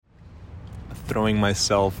throwing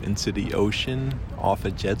myself into the ocean off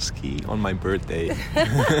a jet ski on my birthday.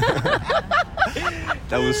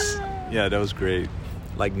 That was great.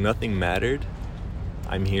 Like nothing mattered.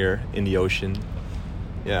 I'm here in the ocean.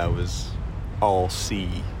 Yeah, it was all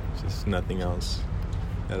sea, just nothing else.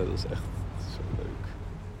 Ja, dat was echt zo leuk.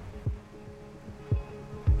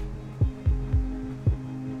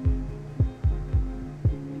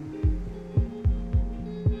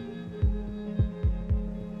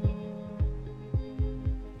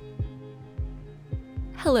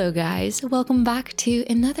 Hello, guys. Welcome back to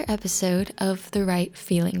another episode of the Right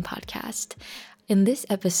Feeling podcast. In this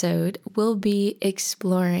episode, we'll be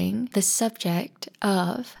exploring the subject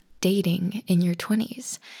of dating in your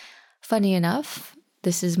 20s. Funny enough,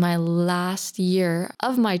 this is my last year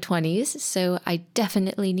of my 20s, so I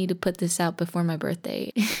definitely need to put this out before my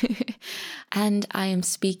birthday. And I am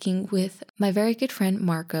speaking with my very good friend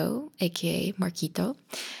Marco, aka Marquito.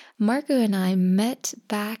 Marco and I met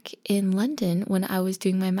back in London when I was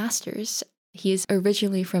doing my master's. He is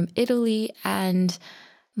originally from Italy, and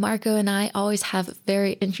Marco and I always have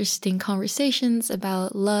very interesting conversations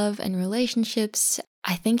about love and relationships.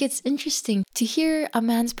 I think it's interesting to hear a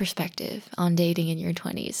man's perspective on dating in your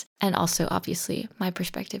 20s, and also, obviously, my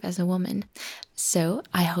perspective as a woman. So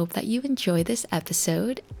I hope that you enjoy this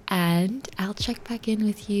episode, and I'll check back in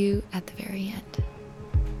with you at the very end.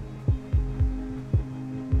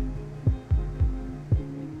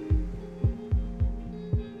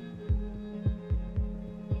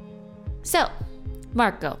 So,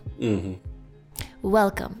 Marco,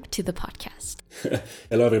 welcome to the podcast.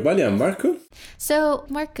 Hello everybody, I'm Marco. So,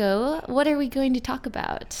 Marco, what are we going to talk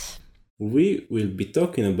about? We will be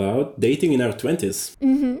talking about dating in our 20s.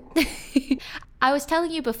 I was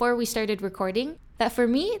telling you before we started recording that for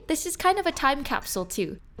me, this is kind of a time capsule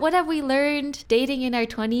too. What have we learned dating in our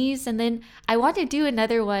 20s? And then I want to do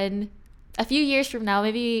another one a few years from now,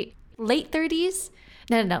 maybe late 30s?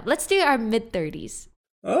 No. Let's do our mid 30s.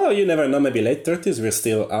 Oh, you never know, maybe late 30s, we're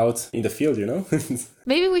still out in the field, you know?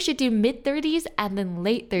 Maybe we should do mid 30s and then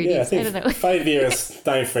late 30s. Yeah, I think don't know. 5 years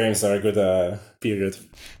time frames are a good period.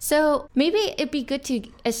 So maybe it'd be good to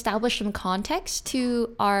establish some context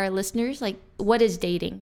to our listeners, like what is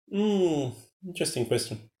dating? Interesting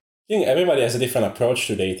question. I think everybody has a different approach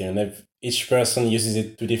to dating, and each person uses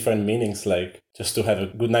it to different meanings, like just to have a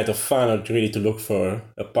good night of fun or really to look for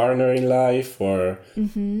a partner in life, or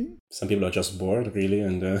some people are just bored really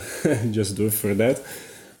and just do it for that,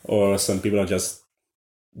 or some people are just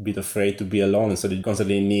a bit afraid to be alone and so they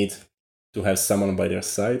constantly need to have someone by their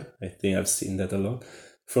side. I think I've seen that a lot.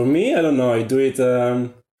 For me, I don't know, I do it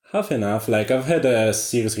half and half. Like I've had a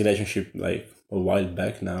serious relationship like a while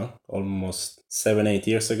back now, almost 7-8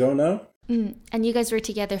 years ago now. And you guys were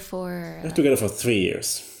together for... We were together for 3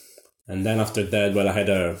 years. And then after that, well, I had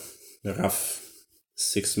a rough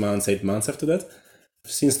 6 months, 8 months after that.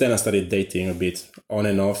 Since then, I started dating a bit on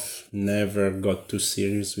and off. Never got too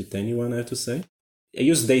serious with anyone, I have to say. I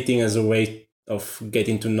use dating as a way of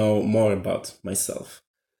getting to know more about myself.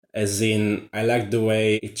 As in, I like the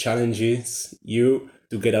way it challenges you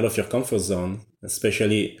to get out of your comfort zone.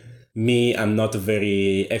 Especially me, I'm not a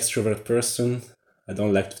very extrovert person. I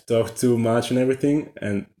don't like to talk too much and everything.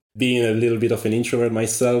 And being a little bit of an introvert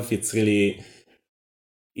myself, it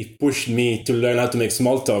pushed me to learn how to make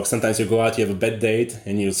small talk. Sometimes you go out, you have a bad date,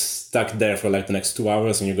 and you're stuck there for like the next 2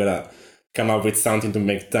 hours, and you gotta come up with something to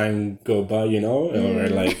make time go by, you know? Or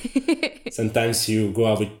like sometimes you go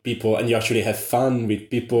out with people and you actually have fun with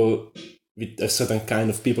people, with a certain kind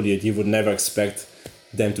of people that you would never expect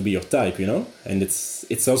them to be your type, you know? And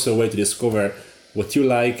it's also a way to discover what you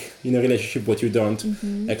like in a relationship, what you don't,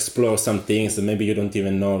 explore some things that maybe you don't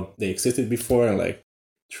even know they existed before, and like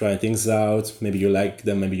try things out. Maybe you like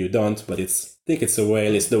them, maybe you don't, but I think it's the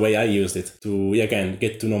way I used it to, again,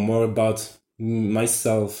 get to know more about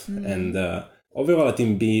myself and overall, I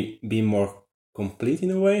think be more complete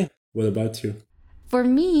in a way. What about you? For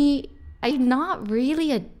me, I'm not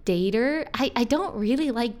really a dater. I don't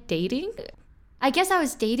really like dating. I guess I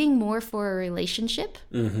was dating more for a relationship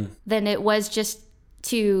than it was just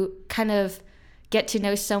to kind of get to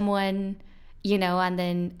know someone, you know, and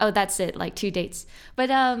then, oh, that's it, like 2 dates.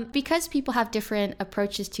 But because people have different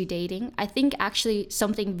approaches to dating, I think actually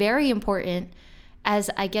something very important as,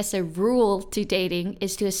 I guess, a rule to dating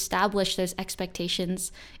is to establish those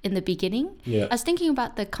expectations in the beginning. Yeah. I was thinking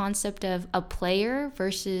about the concept of a player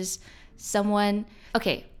versus someone.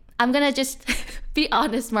 Okay, I'm going to just be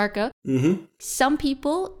honest, Marco. Some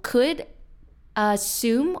people could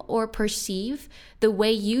assume or perceive the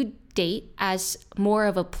way you date as more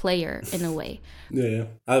of a player in a way. Yeah.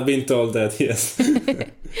 I've been told that, yes.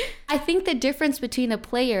 I think the difference between a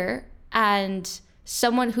player and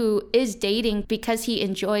someone who is dating because he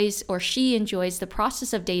enjoys or she enjoys the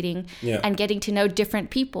process of dating and getting to know different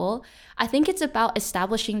people, I think it's about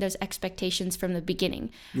establishing those expectations from the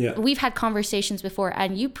beginning. We've had conversations before,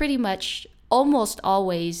 and you pretty much almost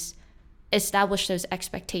always establish those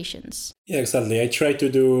expectations. Yeah, exactly. I try to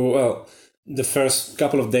do, well, the first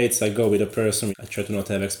couple of dates I go with a person, I try to not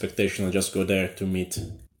have expectations. I just go there to meet,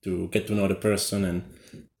 to get to know the person and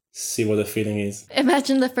see what the feeling is.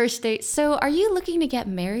 Imagine the first date. So are you looking to get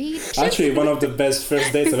married? Actually, one of the best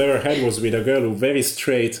first dates I've ever had was with a girl who very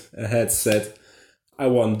straight ahead said, I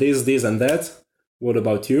want this, this, and that. What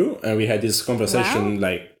about you? And we had this conversation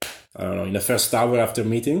like, I don't know, in the first hour after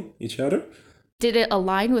meeting each other. Did it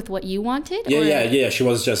align with what you wanted? Yeah. She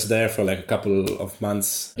was just there for like a couple of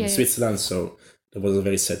months in Switzerland. So there was a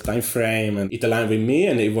very set time frame and it aligned with me.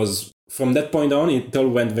 And it was, from that point on, it all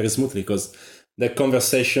went very smoothly because the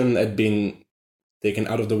conversation had been taken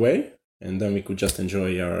out of the way. And then we could just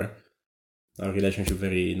enjoy our relationship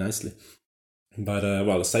very nicely. But,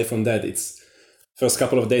 well, aside from that, it's first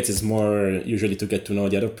couple of dates is more usually to get to know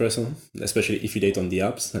the other person, especially if you date on the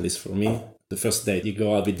apps. At least for me, the first date, you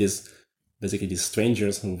go out with basically these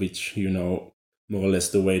strangers, which you know more or less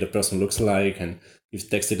the way the person looks like, and you've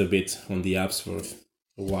texted a bit on the apps for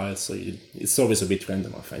a while, so it's always a bit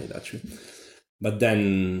random, I find it actually. But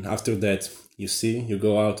then after that, you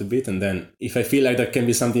go out a bit, and then if I feel like there can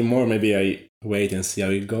be something more, maybe I wait and see how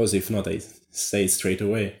it goes. If not, I say it straight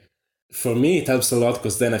away. For me, it helps a lot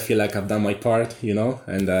because then I feel like I've done my part, you know,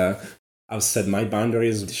 and I've set my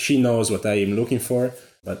boundaries. She knows what I am looking for,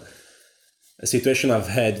 but a situation I've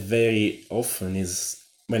had very often is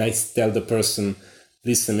when I tell the person,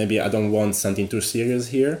 listen, maybe I don't want something too serious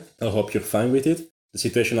here. I hope you're fine with it. The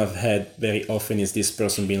situation I've had very often is this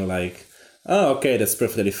person being like, oh, okay, that's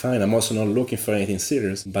perfectly fine. I'm also not looking for anything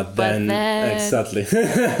serious. But then... Exactly.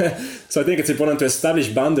 So I think it's important to establish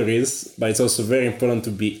boundaries, but it's also very important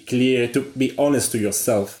to be clear, to be honest to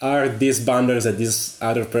yourself. Are these boundaries that this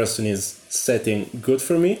other person is setting good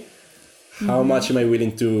for me? How much am I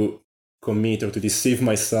willing to commit or to deceive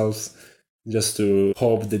myself just to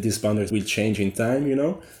hope that these boundaries will change in time, you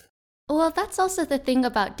know? Well, that's also the thing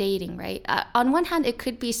about dating, right? On one hand, it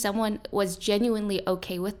could be someone was genuinely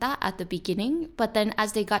okay with that at the beginning, but then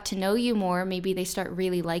as they got to know you more, maybe they start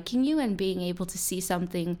really liking you and being able to see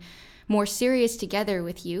something more serious together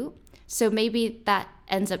with you. So maybe that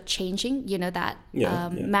ends up changing, you know, that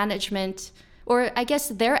management, or I guess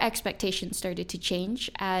their expectations started to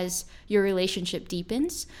change as your relationship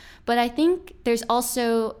deepens. But I think there's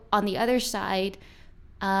also, on the other side,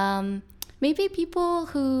 maybe people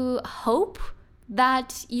who hope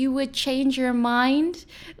that you would change your mind,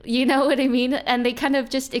 you know what I mean? And they kind of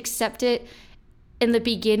just accept it in the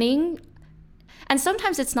beginning. And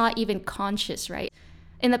sometimes it's not even conscious, right?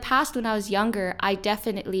 In the past, when I was younger, I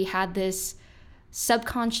definitely had this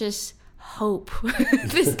subconscious hope,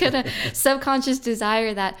 this kind of subconscious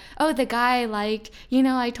desire that, oh, the guy I liked, you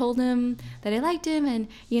know, I told him that I liked him, and,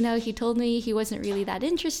 you know, he told me he wasn't really that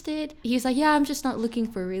interested. He was like, yeah, I'm just not looking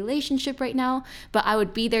for a relationship right now, but I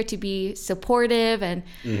would be there to be supportive, and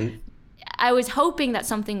I was hoping that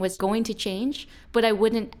something was going to change, but I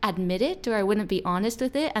wouldn't admit it, or I wouldn't be honest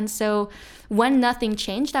with it. And so when nothing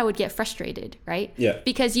changed, I would get frustrated, right? Yeah.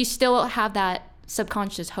 Because you still have that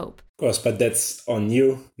subconscious hope. Of course, but that's on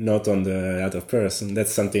you, not on the other person.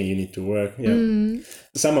 That's something you need to work. Yeah.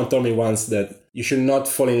 Someone told me once that you should not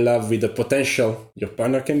fall in love with the potential your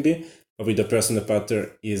partner can be, but with the person the partner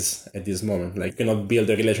is at this moment. Like, you cannot build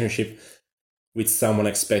a relationship with someone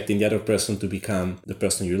expecting the other person to become the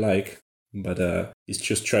person you like. But it's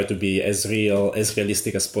just try to be as real, as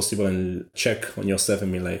realistic as possible, and check on yourself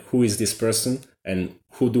and be like, who is this person and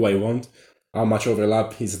who do I want? How much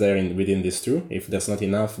overlap is there within these two? If there's not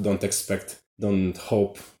enough, don't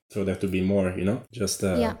hope for there to be more, you know? Just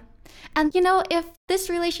yeah. And, you know, if this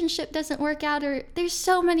relationship doesn't work out, or there's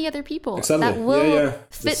so many other people that will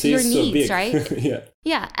fit your needs, right?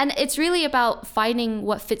 Yeah. And it's really about finding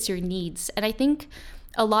what fits your needs. And I think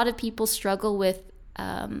a lot of people struggle with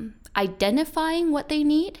identifying what they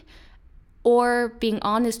need or being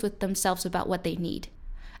honest with themselves about what they need.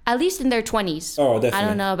 At least in their 20s. Oh, definitely. I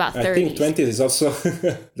don't know about 30s. I think 20s is also...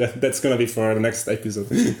 that's going to be for the next episode.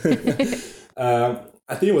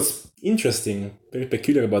 I think what's interesting, very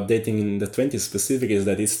peculiar about dating in the 20s specifically is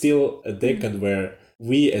that it's still a decade where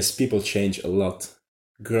we as people change a lot.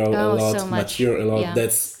 Grow a lot, so mature a lot. Yeah.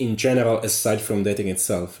 That's in general, aside from dating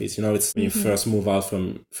itself. It's, you know, it's when you first move out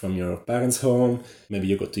from your parents' home, maybe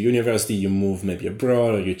you go to university, you move maybe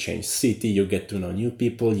abroad, or you change city, you get to know new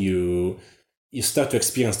people, you start to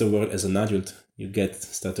experience the world as an adult, you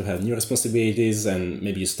start to have new responsibilities, and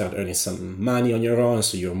maybe you start earning some money on your own,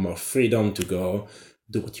 so you're more freedom to go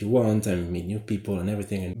do what you want and meet new people and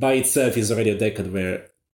everything. And by itself is already a decade where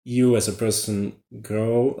you as a person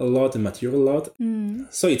grow a lot and mature a lot.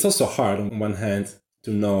 So it's also hard on one hand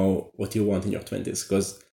to know what you want in your 20s,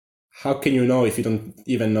 because how can you know if you don't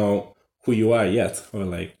even know who you are yet, or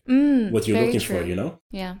like what you're looking for, you know?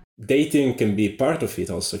 Yeah. Dating can be part of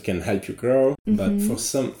it, also can help you grow. But for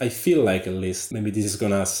some, I feel like, at least, maybe this is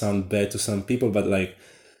gonna sound bad to some people, but like,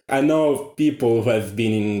 I know people who have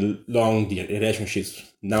been in long relationships.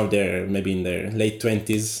 Now they're maybe in their late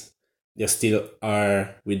 20s. They still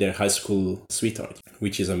are with their high school sweetheart,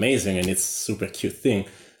 which is amazing, and it's a super cute thing.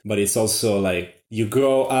 But it's also like you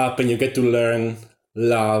grow up and you get to learn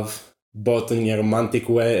love, both in a romantic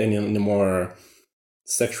way and in a more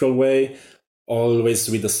sexual way, always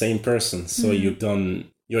with the same person. So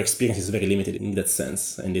your experience is very limited in that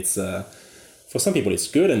sense. And it's, for some people it's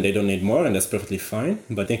good and they don't need more, and that's perfectly fine.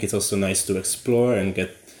 But I think it's also nice to explore and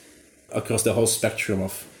get across the whole spectrum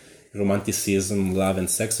of romanticism, love, and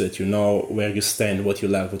sex, so that you know where you stand, what you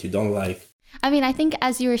like, what you don't like. I mean, I think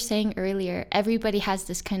as you were saying earlier, everybody has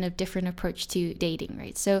this kind of different approach to dating,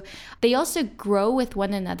 right? So they also grow with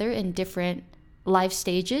one another in different life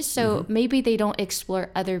stages. So maybe they don't explore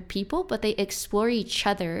other people, but they explore each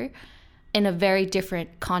other in a very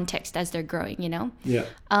different context as they're growing, you know? Yeah.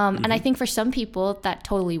 And I think for some people that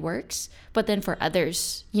totally works, but then for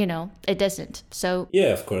others, you know, it doesn't. So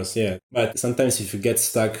yeah, of course, yeah. But sometimes if you get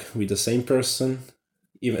stuck with the same person,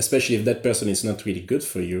 even especially if that person is not really good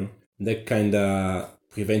for you, that kind of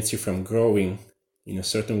prevents you from growing in a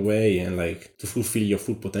certain way and like to fulfill your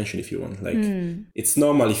full potential, if you want. Like it's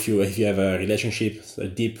normal if you have a relationship, a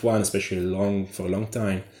deep one, especially for a long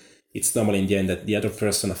time, it's normal in the end that the other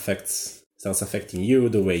person starts affecting you,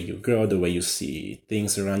 the way you grow, the way you see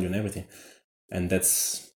things around you and everything. And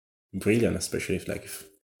that's brilliant, especially if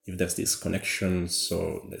there's this connection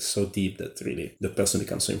so deep that really the person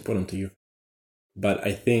becomes so important to you. But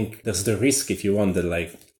I think there's the risk, if you want, that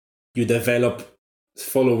like you develop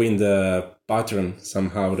following the pattern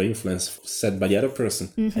somehow, the influence set by the other person.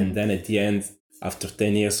 And then at the end, after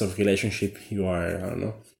 10 years of relationship, you are, I don't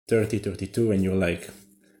know, 30, 32, and you're like,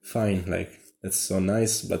 fine, like that's so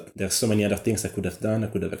nice, but there's so many other things I could have done, I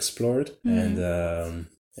could have explored. And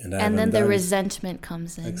then the resentment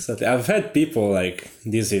comes in. Exactly. I've had people like,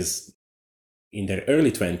 this is in their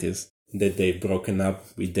early 20s, that they've broken up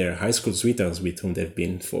with their high school sweethearts with whom they've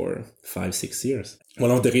been for 5-6 years.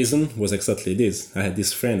 One of the reasons was exactly this. I had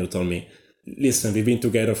this friend who told me, listen, we've been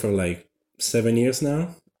together for like 7 years now.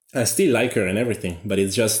 I still like her and everything, but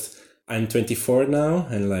it's just, I'm 24 now,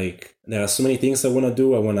 and like there are so many things I want to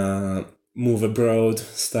do. I want to move abroad,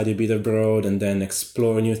 study a bit abroad, and then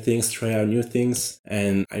explore new things, try out new things.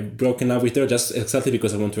 And I've broken up with her just exactly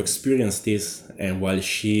because I want to experience this. And while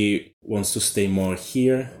she wants to stay more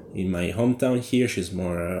here in my hometown here, she's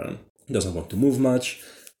more doesn't want to move much,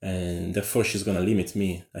 and therefore she's gonna limit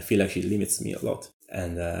me. I feel like she limits me a lot,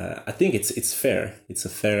 and I think it's fair. It's a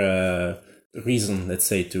fair reason, let's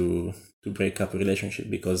say, to break up a relationship,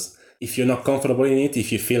 because if you're not comfortable in it,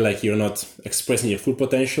 if you feel like you're not expressing your full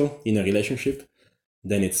potential in a relationship,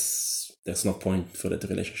 then there's no point for that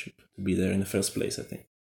relationship to be there in the first place, I think.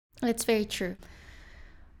 It's very true.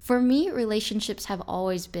 For me, relationships have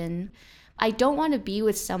always been, I don't want to be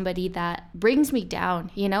with somebody that brings me down.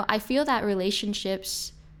 You know, I feel that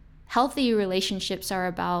healthy relationships are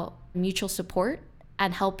about mutual support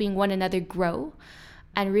and helping one another grow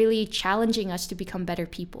and really challenging us to become better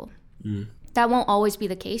people. That won't always be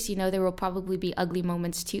the case. You know, there will probably be ugly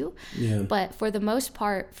moments too. Yeah. But for the most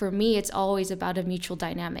part, for me, it's always about a mutual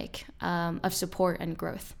dynamic of support and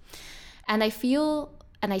growth. And I feel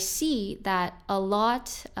and I see that a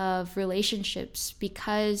lot of relationships,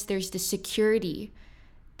 because there's the security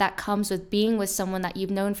that comes with being with someone that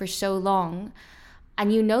you've known for so long,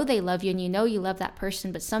 and you know they love you and you know you love that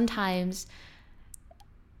person, but sometimes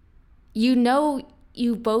you know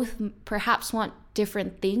you both perhaps want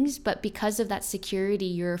different things, but because of that security,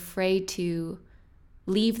 you're afraid to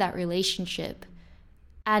leave that relationship.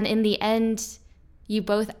 And in the end, you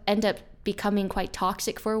both end up becoming quite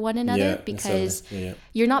toxic for one another because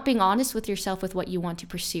you're not being honest with yourself with what you want to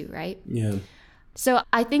pursue, right? Yeah. So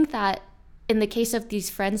I think that in the case of these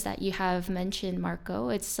friends that you have mentioned, Marco,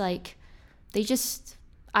 it's like they just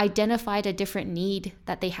identified a different need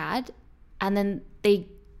that they had, and then they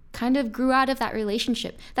kind of grew out of that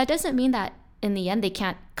relationship. That doesn't mean that in the end they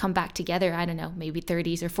can't come back together, I don't know, maybe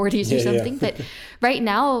 30s or 40s or something. But right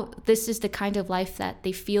now, this is the kind of life that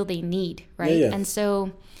they feel they need, right? And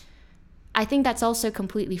so I think that's also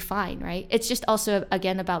completely fine, right? It's just also,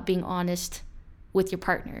 again, about being honest with your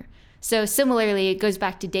partner. So similarly, it goes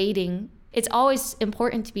back to dating. It's always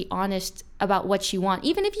important to be honest about what you want.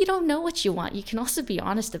 Even if you don't know what you want, you can also be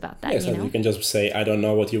honest about that. Yes, you can just say, I don't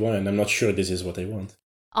know what you want, and I'm not sure this is what I want.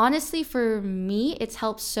 Honestly, for me, it's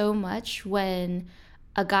helped so much when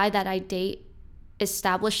a guy that I date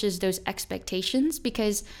establishes those expectations,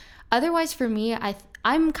 because otherwise for me,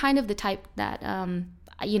 I'm kind of the type that,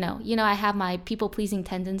 I have my people-pleasing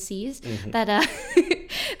tendencies that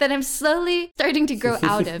that I'm slowly starting to grow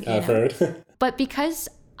out of. I've heard. But because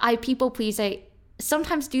I people please, I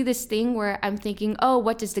sometimes do this thing where I'm thinking, oh,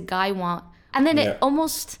 what does the guy want? And then it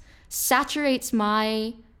almost saturates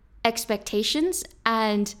my expectations,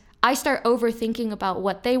 and I start overthinking about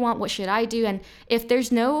what they want, what should I do? And if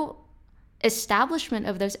there's no establishment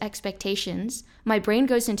of those expectations, my brain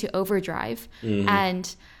goes into overdrive,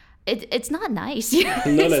 and it's not nice. Not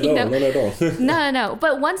at all, not at all. No.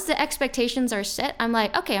 But once the expectations are set, I'm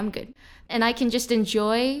like, okay, I'm good. And I can just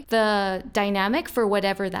enjoy the dynamic for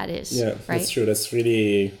whatever that is. Yeah, right? That's true. That's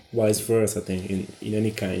really wise for us, I think, in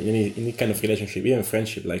any kind of relationship, even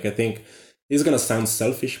friendship. Like, I think this is going to sound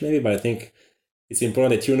selfish maybe, but I think it's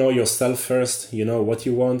important that you know yourself first. You know what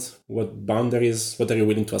you want, what boundaries, what are you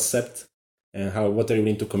willing to accept, and what are you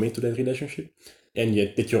willing to commit to that relationship. And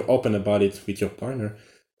yet that you're open about it with your partner,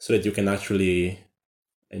 so that you can actually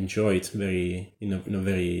enjoy it in a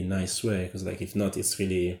very nice way. Because like, if not, it's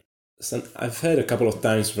really... I've had a couple of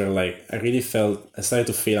times where like I started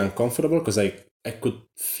to feel uncomfortable, because I could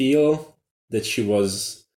feel that she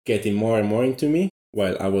was getting more and more into me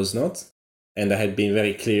while I was not. And I had been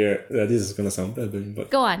very clear that this is going to sound bad, but...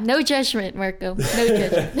 Go on. No judgment, Marco. No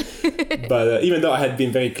judgment. But even though I had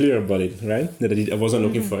been very clear about it, right? That I wasn't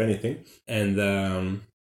looking for anything. And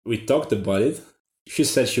we talked about it. She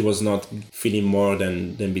said she was not feeling more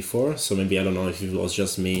than before. So maybe, I don't know if it was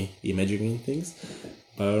just me imagining things.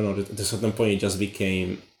 But I don't know, at a certain point it just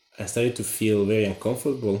became... I started to feel very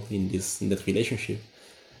uncomfortable in that relationship.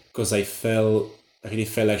 Because I really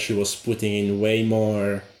felt like she was putting in way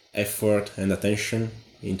more effort and attention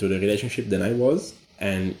into the relationship than I was,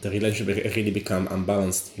 and the relationship really became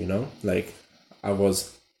unbalanced, like I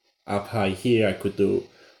was up high here, I could do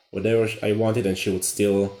whatever I wanted and she would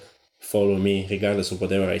still follow me regardless of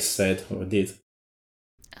whatever I said or did.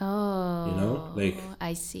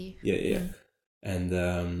 I see. Yeah. And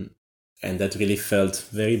that really felt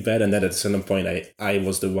very bad, and then at a certain point I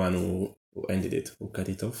was the one who ended it, who cut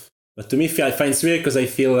it off. But to me, I find it weird, because I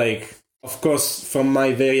feel like, of course, from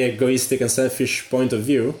my very egoistic and selfish point of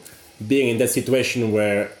view, being in that situation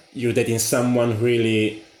where you're dating someone who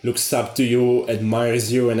really looks up to you,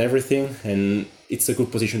 admires you and everything, and it's a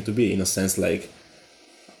good position to be, in a sense. Like,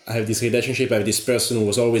 I have this relationship, I have this person who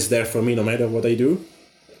was always there for me no matter what I do,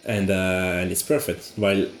 and it's perfect.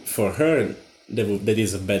 While for her, that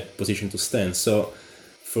is a bad position to stand. So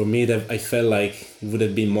for me, I felt like it would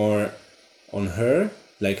have been more on her,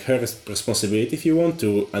 like her responsibility, if you want,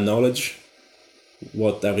 to acknowledge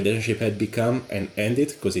what our relationship had become and end it,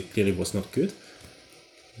 because it clearly was not good.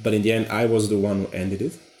 But in the end, I was the one who ended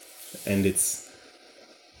it. And it's,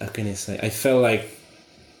 how can I say, I felt like,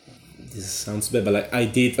 this sounds bad, but like I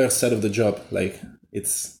did her side of the job. Like,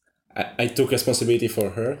 I took responsibility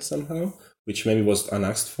for her somehow, which maybe was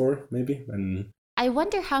unasked for, maybe. And I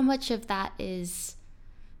wonder how much of that is...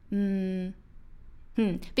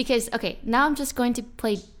 Because, okay, now I'm just going to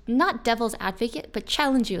play not devil's advocate, but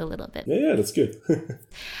challenge you a little bit. Yeah, that's good.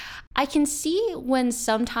 I can see when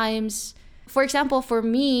sometimes, for example, for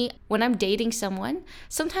me, when I'm dating someone,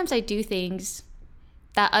 sometimes I do things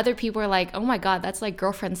that other people are like, oh my God, that's like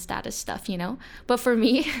girlfriend status stuff, But for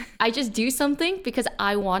me, I just do something because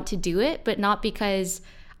I want to do it, but not because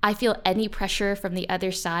I feel any pressure from the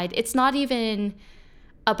other side. It's not even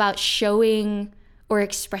about showing or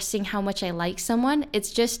expressing how much I like someone.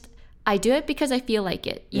 It's just, I do it because I feel like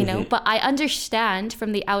it, know? But I understand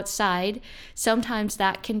from the outside, sometimes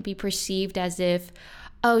that can be perceived as if,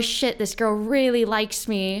 oh shit, this girl really likes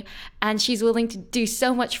me and she's willing to do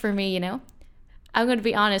so much for me, I'm going to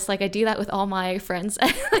be honest, like I do that with all my friends,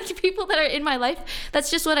 like people that are in my life. That's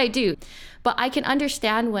just what I do. But I can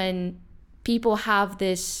understand when people have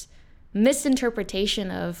this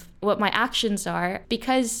misinterpretation of what my actions are,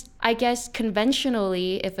 because I guess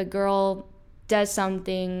conventionally, if a girl does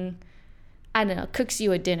something, I don't know, cooks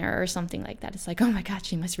you a dinner or something like that, it's like, oh my God,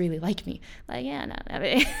 she must really like me. Like, yeah, no, I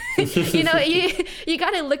mean, you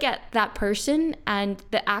got to look at that person and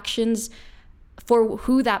the actions for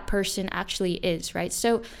who that person actually is, right?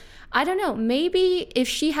 So I don't know, maybe if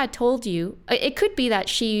she had told you, it could be that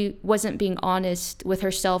she wasn't being honest with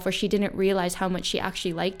herself, or she didn't realize how much she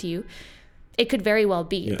actually liked you. It could very well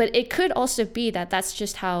be. Yeah. But it could also be that that's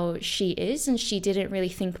just how she is and she didn't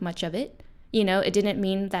really think much of it. You know, it didn't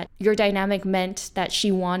mean that your dynamic meant that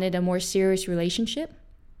she wanted a more serious relationship.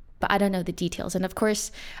 But I don't know the details. And of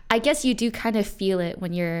course, I guess you do kind of feel it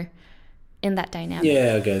when you're in that dynamic.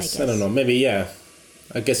 Yeah, I guess. I don't know. Maybe, yeah.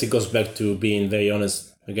 I guess it goes back to being very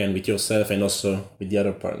honest, again, with yourself and also with the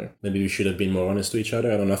other partner. Maybe we should have been more honest to each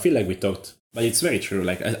other. I don't know. I feel like we talked. But it's very true.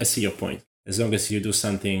 Like, I see your point. As long as you do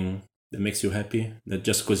something that makes you happy, that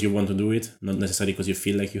just because you want to do it, not necessarily because you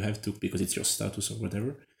feel like you have to, because it's your status or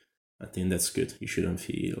whatever, I think that's good. You shouldn't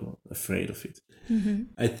feel afraid of it. Mm-hmm.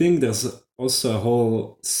 I think there's also a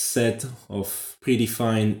whole set of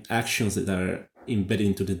predefined actions that are embedded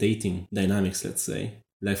into the dating dynamics, let's say.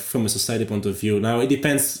 Like from a society point of view. Now, it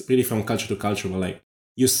depends really from culture to culture, but like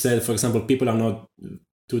you said, for example, people are not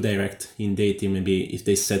too direct in dating. Maybe if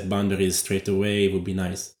they set boundaries straight away, it would be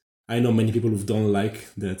nice. I know many people who don't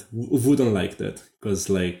like that, who wouldn't like that, because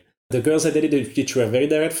like the girls I dated which were very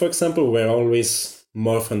direct, for example, were always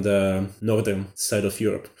more from the northern side of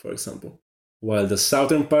Europe, for example. While the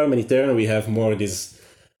southern part, Mediterranean, we have more this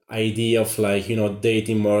idea of like, you know,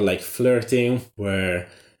 dating more like flirting, where,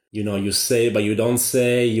 you know, you say but you don't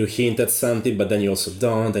say, you hint at something but then you also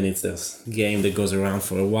don't, and it's this game that goes around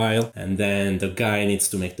for a while, and then the guy needs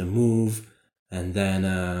to make the move, and then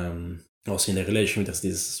also in the relationship there's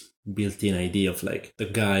this built-in idea of like the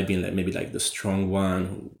guy being like maybe like the strong one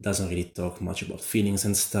who doesn't really talk much about feelings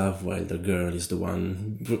and stuff, while the girl is the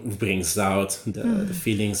one who brings out the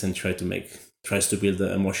feelings and tries to build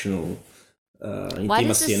the emotional intimacy. Why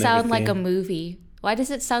does it and sound everything. like a movie? Why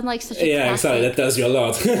does it sound like such a Yeah, classic? exactly. That tells you a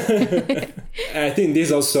lot. I think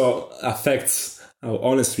this also affects how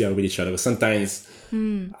honest we are with each other. Sometimes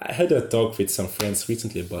I had a talk with some friends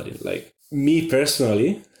recently about it. Like me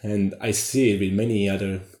personally, and I see it with many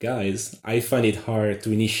other guys, I find it hard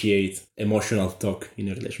to initiate emotional talk in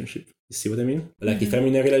a relationship. You see what I mean? Like if I'm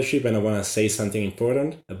in a relationship and I want to say something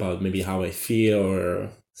important about maybe how I feel or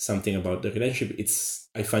something about the relationship,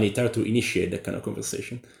 I find it hard to initiate that kind of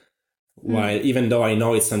conversation. While even though I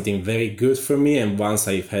know it's something very good for me, and once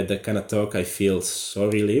I've had that kind of talk, I feel so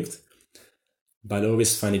relieved. But I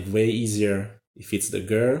always find it way easier if it's the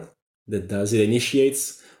girl that does it,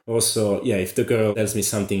 initiates. Also, yeah, if the girl tells me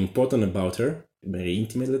something important about her, very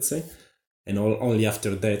intimate, let's say, and only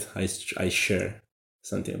after that I share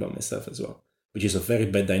something about myself as well, which is a very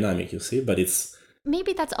bad dynamic, you see, but it's...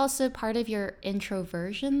 Maybe that's also part of your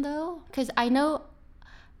introversion though, because I know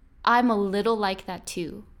I'm a little like that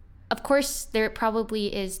too. Of course, there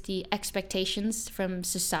probably is the expectations from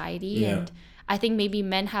society, and I think maybe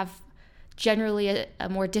men have generally a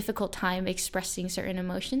more difficult time expressing certain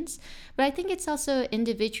emotions. But I think it's also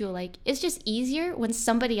individual. Like, it's just easier when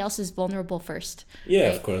somebody else is vulnerable first. Yeah,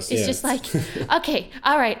 right? of course. It's just like, okay,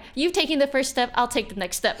 all right, you've taken the first step, I'll take the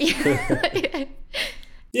next step. Yeah,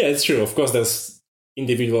 it's true. Of course, there's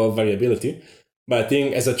individual variability. But I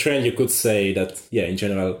think as a trend, you could say that, yeah, in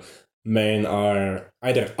general, men are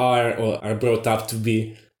or are brought up to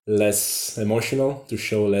be less emotional, to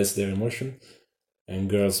show less their emotion, and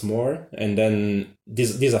girls more. And then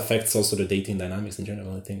this affects also the dating dynamics in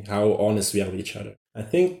general, I think, how honest we are with each other. I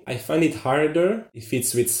think I find it harder if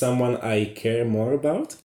it's with someone I care more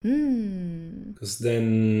about. Because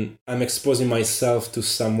then I'm exposing myself to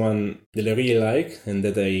someone that I really like, and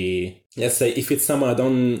that let's say if it's someone I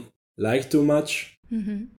don't like too much,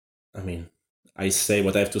 I mean, I say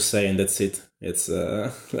what I have to say and that's it. It's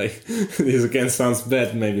like, this again sounds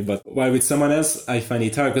bad maybe, but while with someone else I find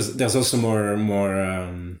it hard because there's also more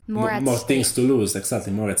things to lose.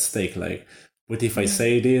 Exactly, more at stake. Like, what if I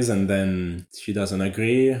say this and then she doesn't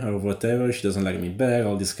agree or whatever, she doesn't like me back,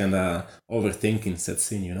 all this kind of overthinking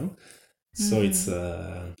sets in, you know? So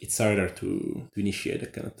it's harder to initiate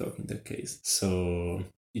that kind of talk in that case. So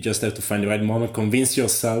you just have to find the right moment, convince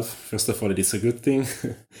yourself, first of all, that it's a good thing,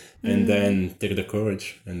 and then take the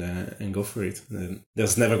courage and go for it. And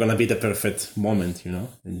there's never going to be the perfect moment, you know?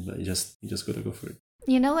 You just got to go for it.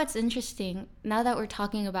 You know what's interesting? Now that we're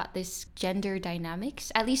talking about this gender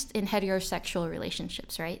dynamics, at least in heterosexual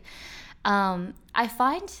relationships, right? I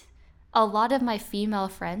find a lot of my female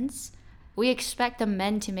friends, we expect the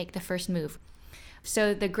men to make the first move.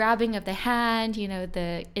 So the grabbing of the hand, you know,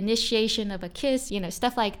 the initiation of a kiss, you know,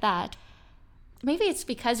 stuff like that. Maybe it's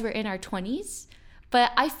because we're in our 20s,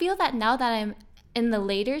 but I feel that now that I'm in the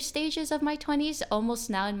later stages of my 20s, almost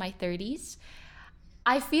now in my 30s,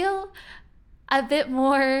 I feel a bit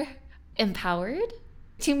more empowered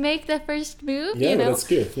to make the first move. Yeah, you know? That's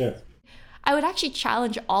good, yeah. I would actually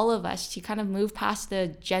challenge all of us to kind of move past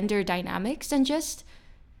the gender dynamics and just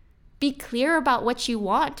be clear about what you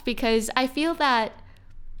want, because I feel that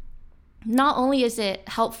not only is it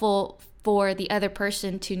helpful for the other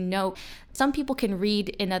person to know, some people can read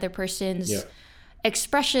in other person's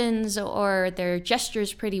expressions or their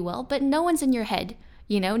gestures pretty well, but no one's in your head.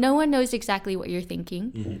 No one knows exactly what you're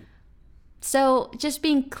thinking. Mm-hmm. So just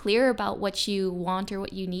being clear about what you want or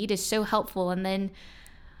what you need is so helpful. And then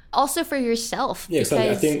also for yourself. Yeah, exactly.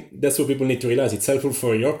 I think that's what people need to realize. It's helpful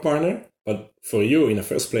for your partner, but for you in the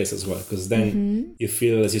first place as well, because then you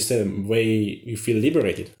feel, as you said, you feel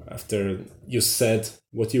liberated after you said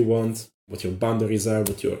what you want, what your boundaries are,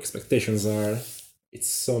 what your expectations are. It's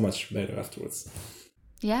so much better afterwards.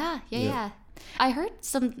 Yeah. I heard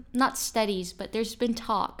some, not studies, but there's been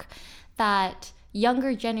talk that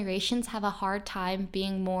younger generations have a hard time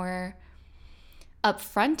being more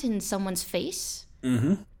upfront in someone's face.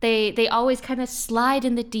 Mm-hmm. They always kind of slide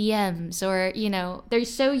in the DMs, or they're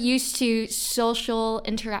so used to social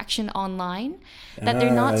interaction online that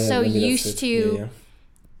they're not so used to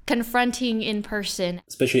confronting in person.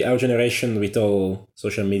 Especially our generation with all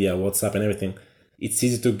social media, WhatsApp and everything, it's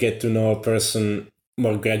easy to get to know a person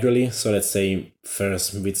more gradually. So let's say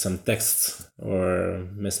first with some texts or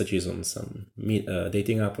messages on some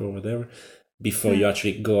dating app or whatever, before you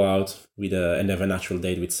actually go out and have a natural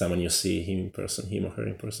date with someone you see him or her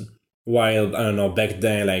in person. While, I don't know, back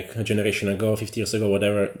then, like a generation ago, 50 years ago,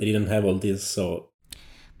 whatever, they didn't have all this, so...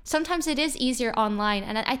 Sometimes it is easier online,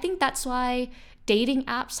 and I think that's why dating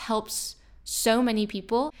apps helps so many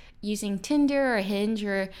people. Using Tinder or Hinge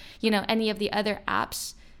or, any of the other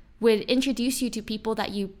apps would introduce you to people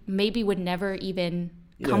that you maybe would never even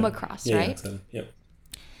come across, right? Exactly. Yeah.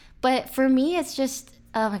 But for me, it's just...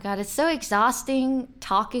 oh my God, it's so exhausting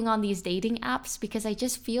talking on these dating apps because I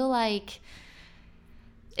just feel like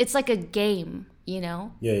it's like a game,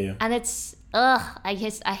 Yeah. And it's,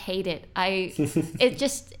 I hate it. It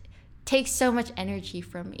just takes so much energy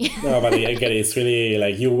from me. No, but I get it. It's really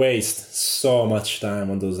like you waste so much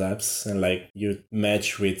time on those apps and like you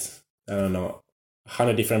match with, I don't know,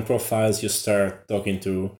 100 different profiles. You start talking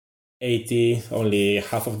to 80, only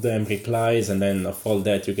half of them replies, and then of all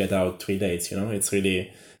that you get out 3 dates.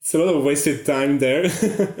 It's a lot of wasted time there.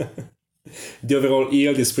 The overall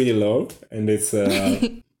yield is pretty low, and it's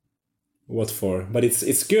what for? But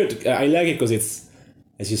it's good. I like it because it's,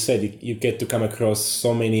 as you said, you get to come across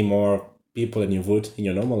so many more people than you would in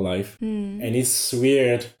your normal life, and it's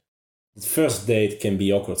weird. The first date can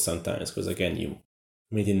be awkward sometimes because again you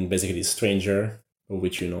meeting basically a stranger,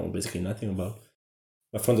 which you know basically nothing about.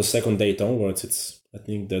 But from the second date onwards, I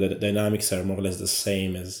think the dynamics are more or less the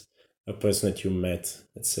same as a person that you met,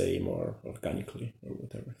 let's say, more organically or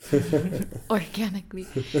whatever. Organically.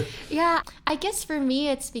 Yeah, I guess for me,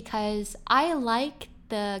 it's because I like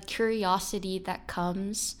the curiosity that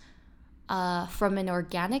comes from an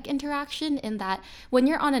organic interaction, in that when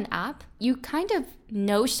you're on an app, you kind of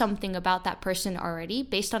know something about that person already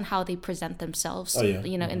based on how they present themselves,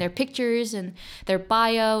 in their pictures and their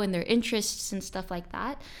bio and their interests and stuff like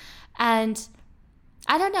that. And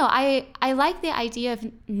I don't know, I like the idea of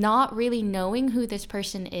not really knowing who this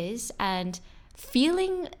person is and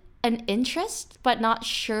feeling an interest, but not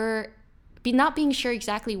being sure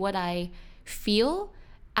exactly what I feel,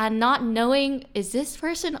 and not knowing, is this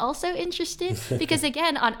person also interested? Because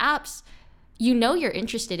again, on apps, you're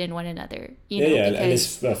interested in one another. At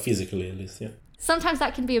least physically, at least, yeah. Sometimes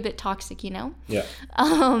that can be a bit toxic, Yeah.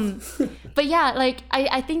 But yeah, like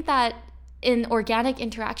I think that in organic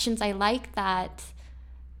interactions, I like that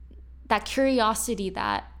curiosity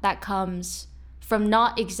that comes from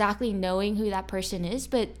not exactly knowing who that person is,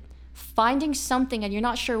 but finding something, and you're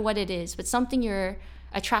not sure what it is, but something you're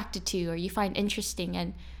attracted to or you find interesting,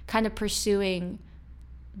 and kind of pursuing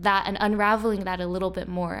that and unraveling that a little bit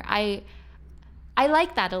more. I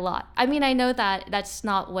like that a lot. I mean, I know that that's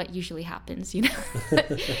not what usually happens,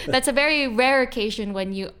 That's a very rare occasion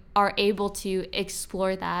when you are able to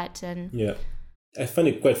explore that. And yeah, I find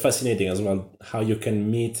it quite fascinating as well how you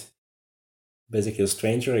can meet basically a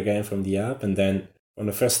stranger again from the app, and then on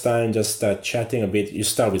the first time just start chatting a bit. You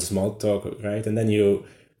start with small talk, right? And then you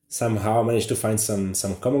somehow manage to find some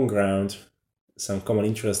common ground, some common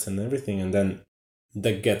interest and everything, and then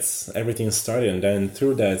that gets everything started, and then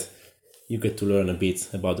through that you get to learn a bit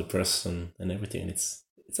about the person and everything. It's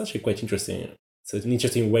actually quite interesting. It's an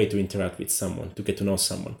interesting way to interact with someone, to get to know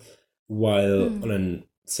someone, while on a,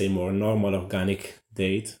 say, more normal organic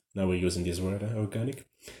date, now we're using this word, organic,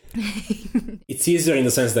 it's easier in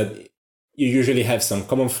the sense that you usually have some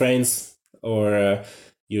common friends, or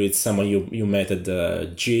it's someone you met at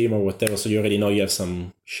the gym or whatever, so you already know you have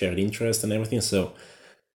some shared interest and everything, so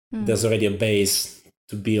there's already a base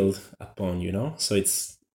to build upon, so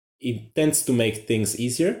it's it tends to make things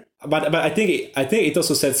easier. But I think it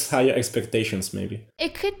also sets higher expectations, maybe.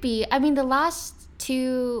 It could be. I mean, the last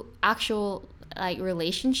two actual like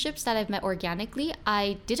relationships that I've met organically,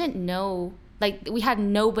 I didn't know, like we had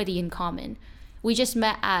nobody in common. We just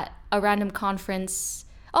met at a random conference.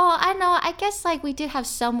 Oh, I know. I guess like we did have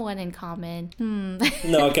someone in common.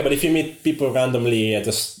 No, okay, but if you meet people randomly in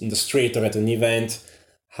the street or at an event,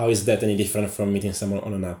 how is that any different from meeting someone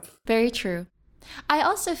on an app? Very true. I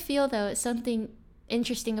also feel though something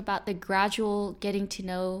interesting about the gradual getting to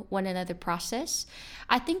know one another process.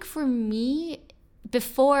 I think for me,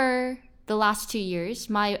 before the last 2 years,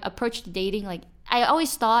 my approach to dating, like I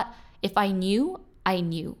always thought if I knew, I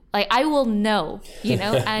knew. Like I will know,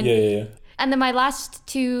 And Yeah. and then my last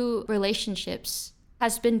two relationships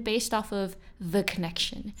has been based off of the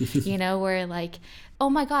connection, where like, oh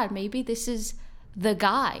my God, maybe this is the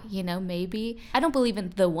guy, maybe. I don't believe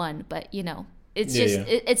in the one, but it's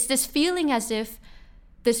it's this feeling as if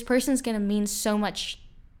this person's gonna mean so much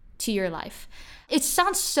to your life. It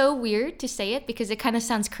sounds so weird to say it because it kind of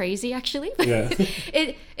sounds crazy actually. Yeah.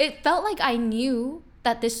 it felt like I knew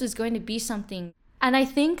that this was going to be something. And I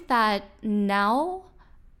think that now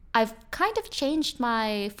I've kind of changed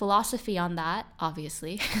my philosophy on that,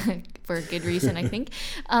 obviously, for a good reason, I think.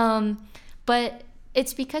 But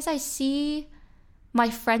it's because I see my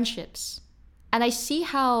friendships and I see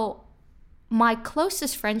how my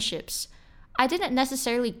closest friendships, I didn't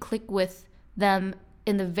necessarily click with them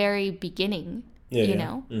in the very beginning, you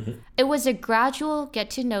know? Mm-hmm. It was a gradual get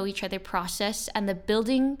to know each other process and the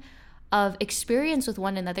building of experience with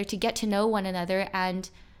one another to get to know one another, and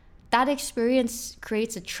that experience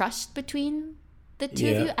creates a trust between the two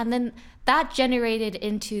of you, and then that generated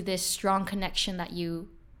into this strong connection that you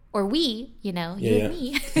or we, you and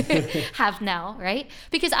me have now, right?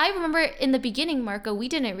 Because I remember in the beginning, Marco, we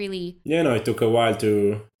didn't really... it took a while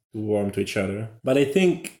to warm to each other. But I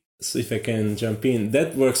think, so if I can jump in,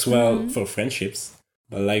 that works well for friendships.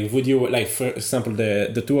 But like, would you, like, for example,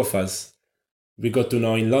 the two of us, we got to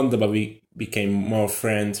know in London, but we became more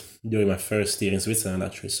friends during my first year in Switzerland,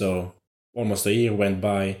 actually. So almost a year went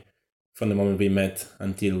by from the moment we met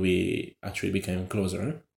until we actually became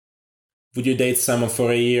closer. Would you date someone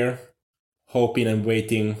for a year, hoping and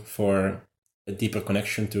waiting for a deeper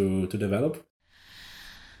connection to develop?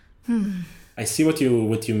 I see what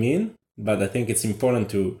you mean, but I think it's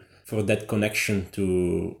important for that connection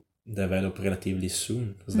to develop relatively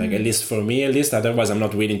soon. It's like, at least for me, otherwise I'm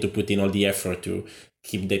not willing to put in all the effort to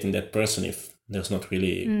keep dating that person if there's not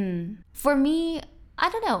really... For me, I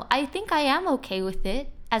don't know. I think I am okay with it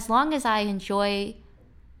as long as I enjoy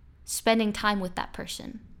spending time with that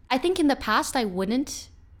person. I think in the past I wouldn't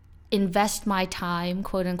invest my time,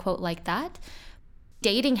 quote unquote, like that.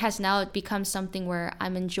 Dating has now become something where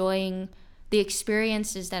I'm enjoying the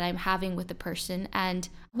experiences that I'm having with the person, and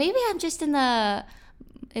maybe I'm just in a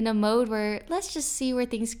mode where let's just see where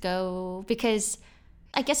things go, because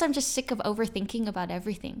I guess I'm just sick of overthinking about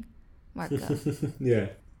everything, Marco. Yeah.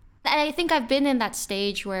 And I think I've been in that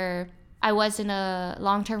stage where I was in a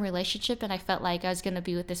long-term relationship and I felt like I was going to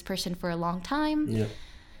be with this person for a long time. Yeah.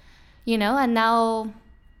 And now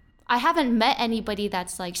I haven't met anybody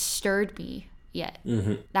that's like stirred me yet.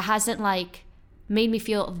 That hasn't like made me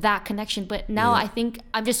feel that connection. But now I think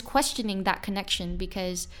I'm just questioning that connection,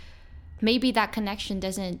 because maybe that connection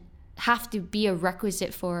doesn't have to be a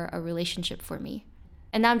requisite for a relationship for me.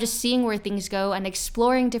 And now I'm just seeing where things go and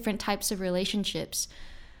exploring different types of relationships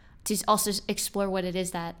to also explore what it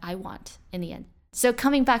is that I want in the end. So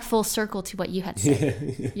coming back full circle to what you had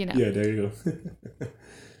said, Yeah, there you go.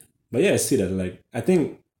 But I see that. Like, I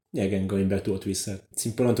think, again, going back to what we said, it's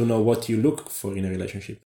important to know what you look for in a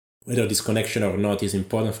relationship. Whether this connection or not is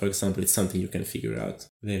important, for example, it's something you can figure out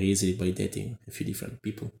very easily by dating a few different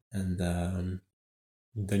people. And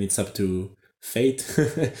then it's up to fate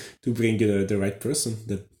to bring you the right person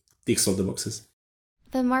that ticks all the boxes.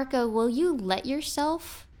 Then Marco, will you let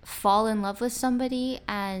yourself fall in love with somebody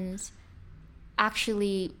and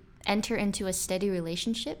actually enter into a steady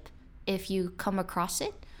relationship if you come across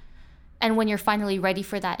it? And when you're finally ready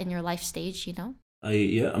for that in your life stage,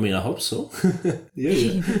 I hope so.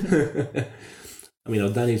 yeah.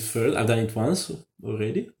 I've done it first. I've done it once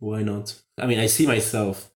already. Why not? I see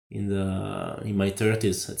myself in my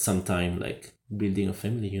 30s at some time, like building a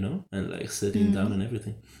family, and like settling down and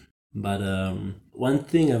everything. But one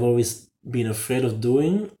thing I've always been afraid of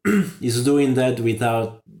doing is doing that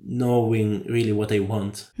without knowing really what I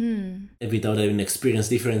want, without having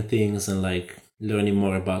experienced different things and like learning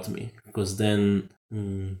more about me. Because then,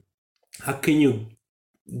 how can you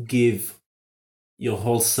give your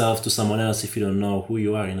whole self to someone else if you don't know who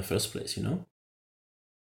you are in the first place,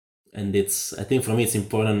 And I think for me, it's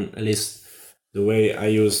important, at least the way I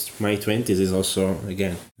used my 20s is also,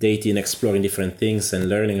 again, dating, exploring different things and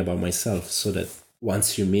learning about myself, so that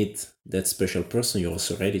once you meet that special person, you're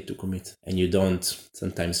also ready to commit. And you don't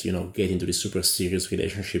sometimes, get into this super serious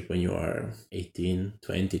relationship when you are 18,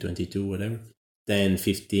 20, 22, whatever. Then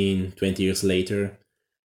 15, 20 years later,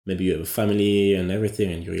 maybe you have a family and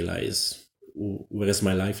everything, and you realize, where has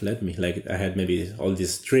my life led me? Like, I had maybe all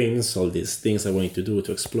these dreams, all these things I wanted to do,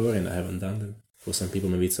 to explore, and I haven't done them. For some people,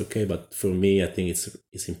 maybe it's okay, but for me, I think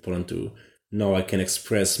it's important to know I can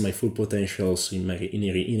express my full potentials in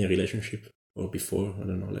a relationship, or before, I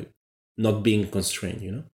don't know, like not being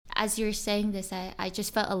constrained, As you're saying this, I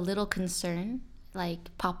just felt a little concern like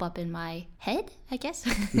pop up in my head, I guess.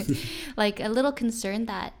 Like a little concern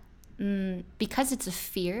that because it's a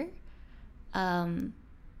fear,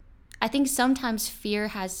 I think sometimes fear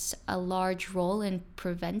has a large role in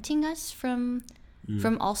preventing us from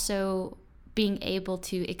also being able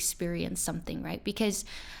to experience something, right? Because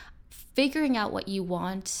figuring out what you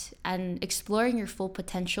want and exploring your full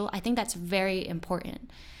potential, I think that's very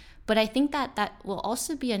important. But I think that will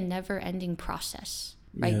also be a never-ending process,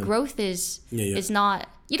 right? Yeah. Growth is not,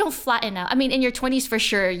 you don't flatten out. I mean, in your 20s for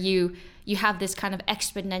sure, you have this kind of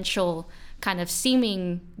exponential kind of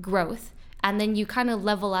seeming growth, and then you kind of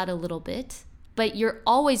level out a little bit. But you're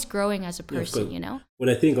always growing as a person, But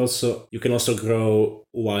I think also you can also grow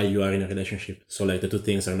while you are in a relationship. So like the two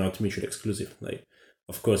things are not mutually exclusive. Like,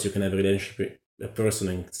 of course, you can have a relationship with a person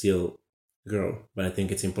and still grow. But I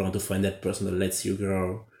think it's important to find that person that lets you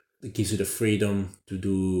grow, that gives you the freedom to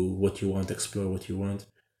do what you want, explore what you want.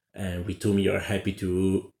 And with whom you are happy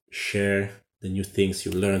to share the new things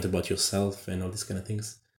you learned about yourself and all these kind of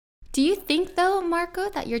things. Do you think, though, Marco,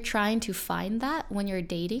 that you're trying to find that when you're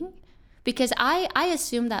dating? Because I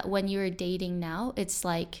assume that when you're dating now, it's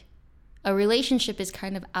like a relationship is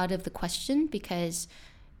kind of out of the question because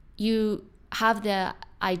you have the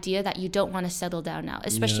idea that you don't want to settle down now,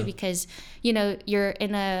 especially because, you're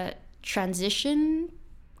in a transition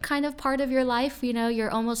kind of part of your life.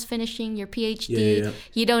 You're almost finishing your PhD. Yeah.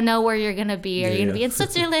 You don't know where you're going to be. Are you going to be in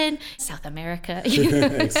Switzerland, South America?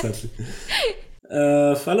 Exactly.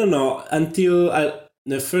 I don't know. Until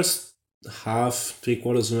the first half,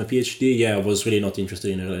 3/4 of my PhD, I was really not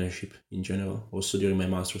interested in a relationship in general, also during my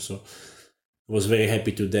master. So I was very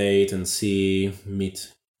happy to date and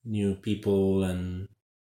meet new people and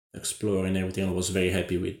explore and everything. I was very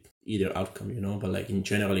happy with either outcome, but like in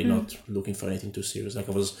generally not looking for anything too serious. Like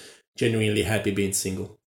I was genuinely happy being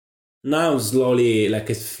single. Now slowly,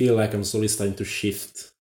 like I feel like I'm slowly starting to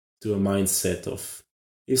shift to a mindset of,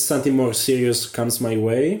 if something more serious comes my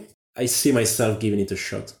way, I see myself giving it a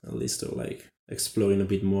shot, at least, or like exploring a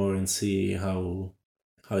bit more and see how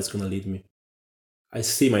it's gonna lead me. I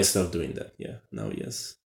see myself doing that, now,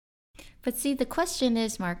 yes. But see, the question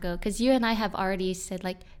is, Marco, because you and I have already said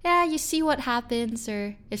like, you see what happens,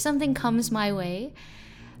 or if something comes my way.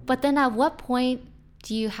 But then at what point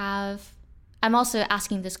do you have, I'm also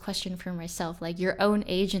asking this question for myself, like your own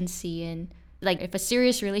agency, and like if a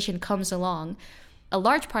serious relation comes along, a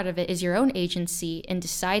large part of it is your own agency in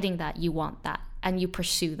deciding that you want that and you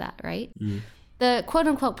pursue that, right? The quote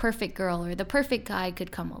unquote perfect girl or the perfect guy could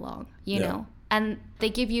come along, you know, and they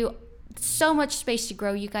give you so much space to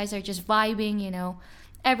grow. You guys are just vibing,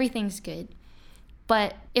 everything's good.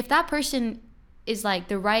 But if that person is like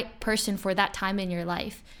the right person for that time in your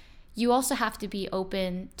life, you also have to be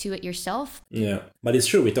open to it yourself. Yeah, but it's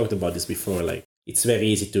true. We talked about this before. Like, it's very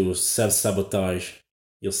easy to self-sabotage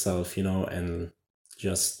yourself, and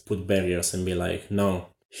just put barriers and be like, no,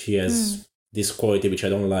 she has this quality which I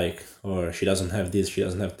don't like, or she doesn't have this, she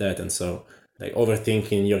doesn't have that. And so like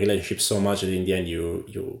overthinking your relationship so much that in the end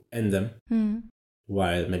you end them,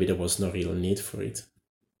 while maybe there was no real need for it.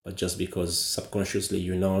 But just because subconsciously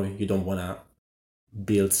you don't want to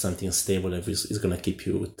build something stable that is going to keep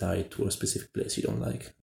you tied to a specific place you don't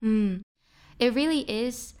like. It really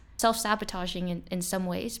is self-sabotaging in some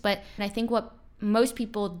ways. But I think what most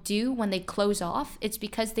people do when they close off, it's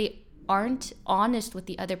because they aren't honest with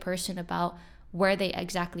the other person about where they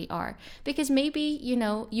exactly are. Because maybe,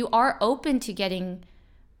 you are open to getting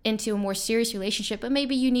into a more serious relationship, but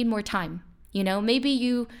maybe you need more time. Maybe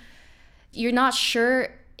you're not sure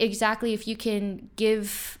exactly if you can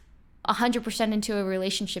give 100% into a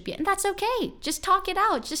relationship yet. And that's okay. Just talk it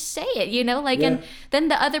out. Just say it, and then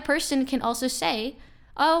the other person can also say,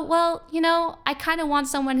 oh, well, I kind of want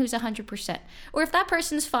someone who's 100%. Or if that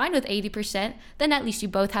person's fine with 80%, then at least you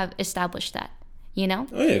both have established that, Oh,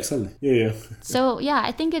 yeah, exactly. Yeah. So,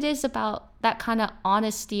 I think it is about that kind of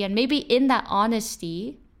honesty. And maybe in that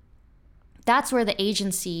honesty, that's where the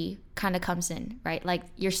agency kind of comes in, right? Like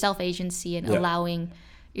your self-agency and allowing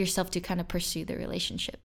yourself to kind of pursue the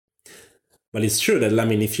relationship. But it's true that, I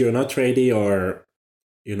mean, if you're not ready, or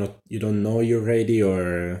you don't know you're ready,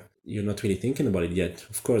 or you're not really thinking about it yet,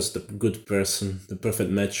 of course, the good person, the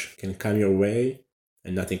perfect match can come your way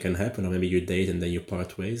and nothing can happen. Or maybe you date and then you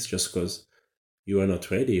part ways just because you are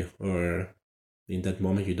not ready, or in that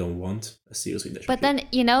moment you don't want a serious relationship. But then,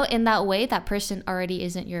 you know, in that way, that person already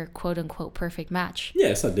isn't your quote unquote perfect match. Yeah,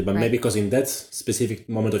 exactly. But maybe because in that specific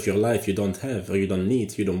moment of your life you don't have, or you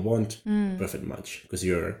don't want a perfect match, because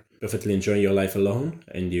you're perfectly enjoying your life alone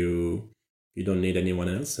and you don't need anyone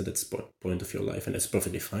else at that point of your life, and that's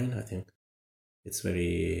perfectly fine. I think it's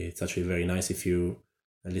actually very nice if you,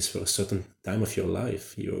 at least for a certain time of your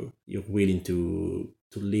life, you're willing to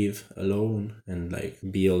live alone and like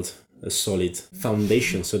build a solid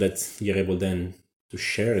foundation so that you're able then to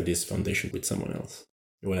share this foundation with someone else.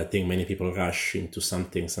 Well, I think many people rush into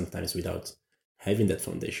something sometimes without having that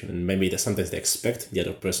foundation, and maybe sometimes they expect the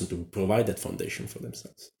other person to provide that foundation for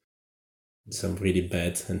themselves. Some really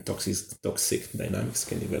bad and toxic dynamics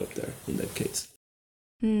can develop there in that case.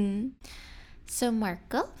 So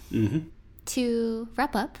Marco, to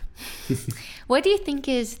wrap up, what do you think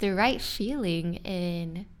is the right feeling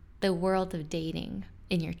in the world of dating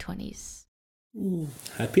in your 20s?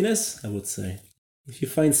 Happiness, I would say. If you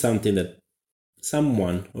find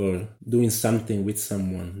someone or doing something with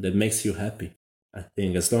someone that makes you happy, I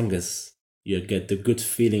think as long as you get the good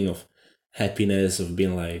feeling of happiness, of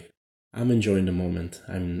being like, I'm enjoying the moment,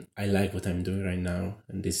 I like what I'm doing right now,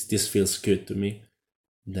 and this feels good to me,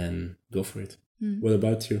 then go for it. What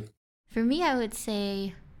about you? For me, I would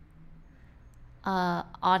say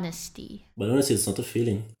honesty. But honestly, it's not a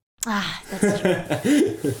feeling. That's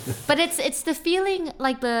true. But it's the feeling,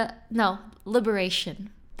 like liberation.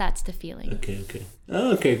 That's the feeling. Okay.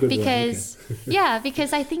 Oh, okay, good. Because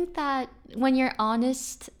because I think that when you're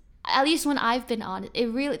honest, at least when I've been honest, it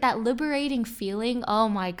really, that liberating feeling, oh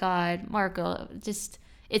my God, Marco, just,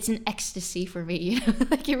 it's an ecstasy for me. You know?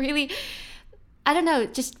 Like it really, I don't know,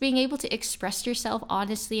 just being able to express yourself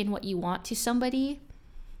honestly in what you want to somebody.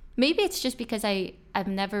 Maybe it's just because I've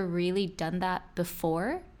never really done that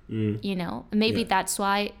before, you know, maybe that's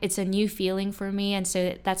why it's a new feeling for me. And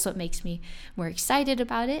so that's what makes me more excited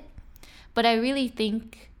about it. But I really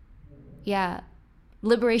think,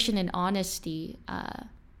 liberation and honesty,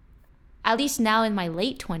 at least now in my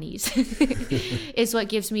late 20s, is what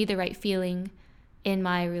gives me the right feeling in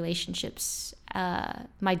my relationships,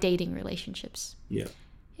 my dating relationships. Yeah.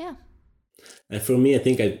 Yeah. And for me, I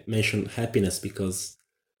think I mentioned happiness because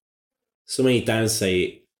so many times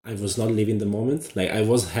I was not living the moment. Like I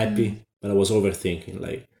was happy, but I was overthinking.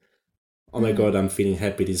 Like, oh my God, I'm feeling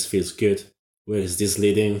happy. This feels good. Where is this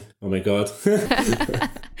leading? Oh my God.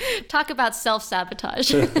 Talk about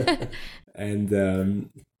self-sabotage. And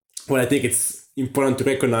well, I think it's important to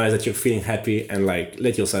recognize that you're feeling happy and like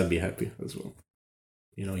let yourself be happy as well.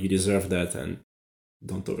 You know, you deserve that, and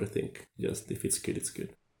don't overthink. Just if it's good, it's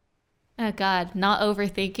good. Oh God, not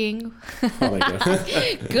overthinking. Oh my God.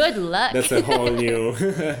 Good luck. That's a whole new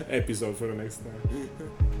episode for the next time.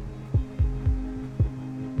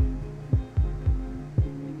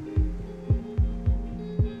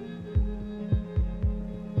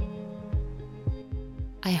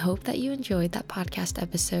 I hope that you enjoyed that podcast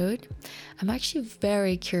episode. I'm actually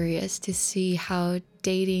very curious to see how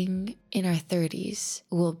dating in our 30s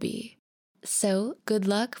will be. So good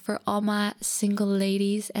luck for all my single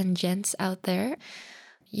ladies and gents out there.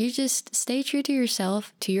 You just stay true to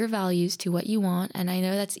yourself, to your values, to what you want. And I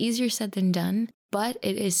know that's easier said than done, but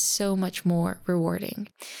it is so much more rewarding.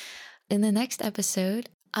 In the next episode,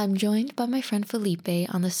 I'm joined by my friend Felipe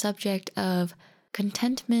on the subject of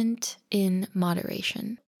contentment in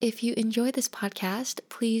moderation. If you enjoy this podcast,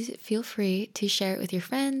 please feel free to share it with your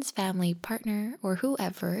friends, family, partner, or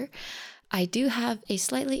whoever. I do have a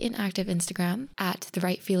slightly inactive Instagram at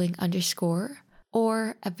therightfeeling_,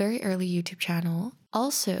 or a very early YouTube channel,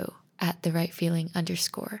 also at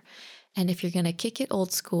therightfeeling_. And if you're going to kick it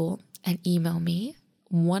old school and email me,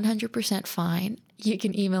 100% fine. You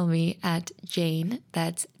can email me at Jane,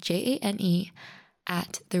 that's Jane,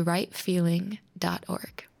 at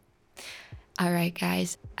therightfeeling.org. All right,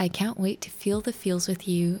 guys, I can't wait to feel the feels with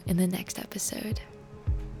you in the next episode.